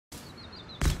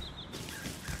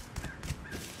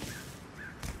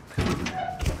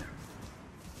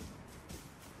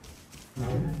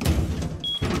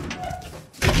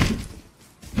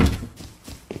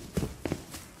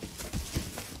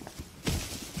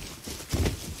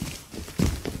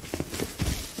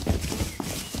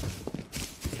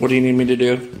What do you need me to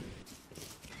do?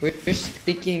 We're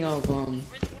speaking of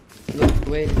look,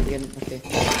 wait again. Okay.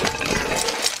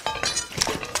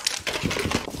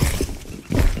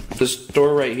 This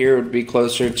door right here would be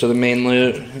closer to the main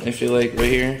loot, if you like, right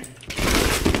here.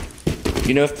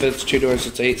 You know if it's 2 doors,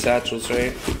 it's 8 satchels,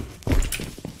 right?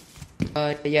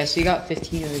 Yeah, so you got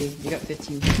 15 already. You got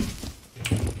 15.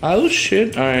 Oh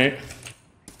shit, alright.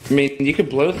 I mean, you could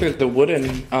blow through the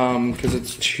wooden, cause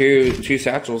it's two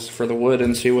satchels for the wood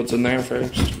and see what's in there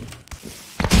first.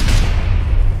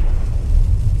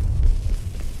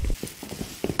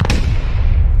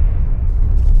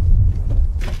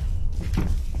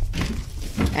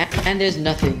 And there's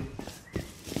nothing.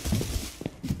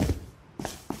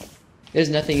 There's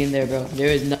nothing in there, bro. There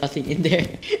is nothing in there.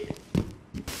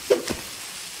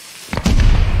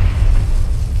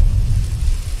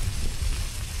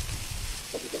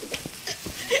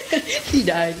 He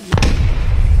died.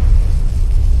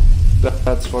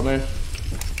 That's funny.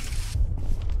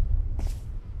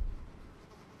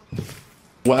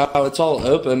 Wow, it's all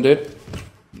open, dude.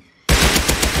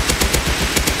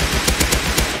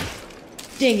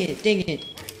 Dang it, dang it.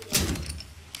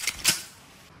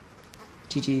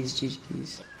 GG's,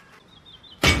 GG's.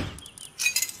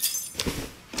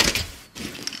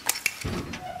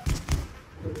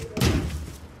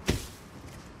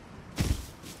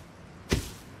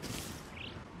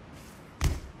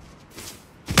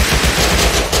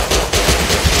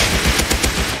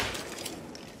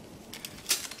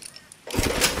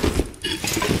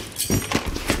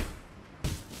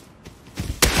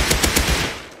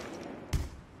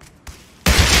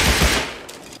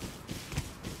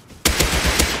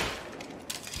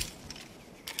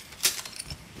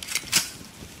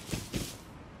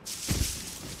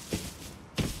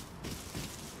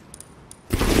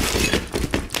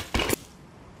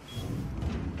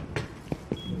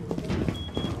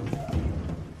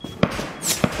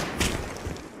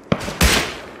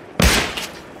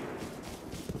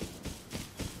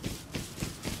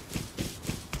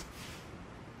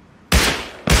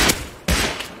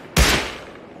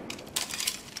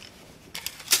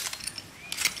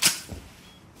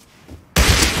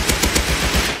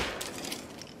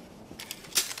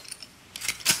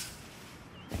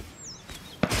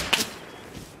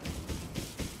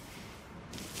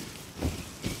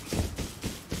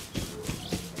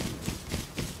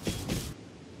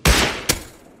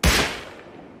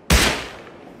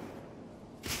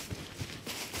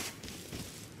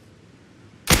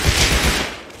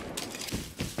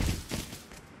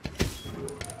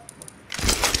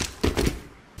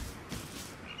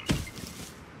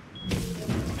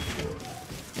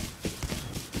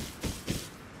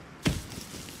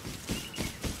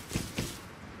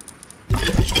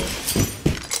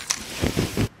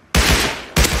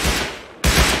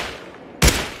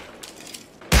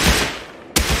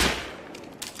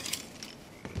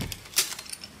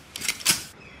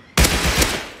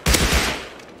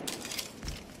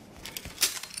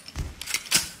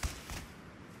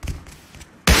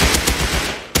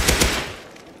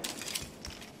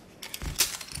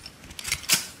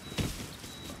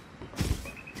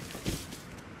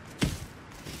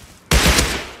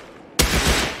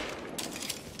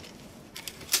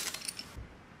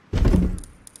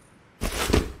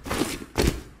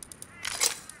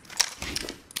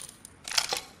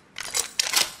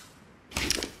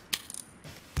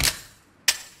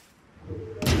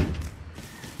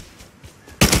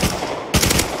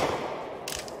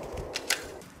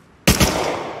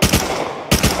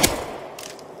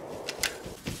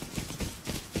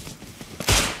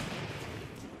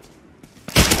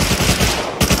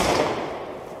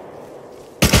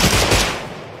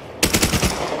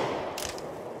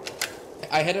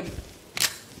 I hit him.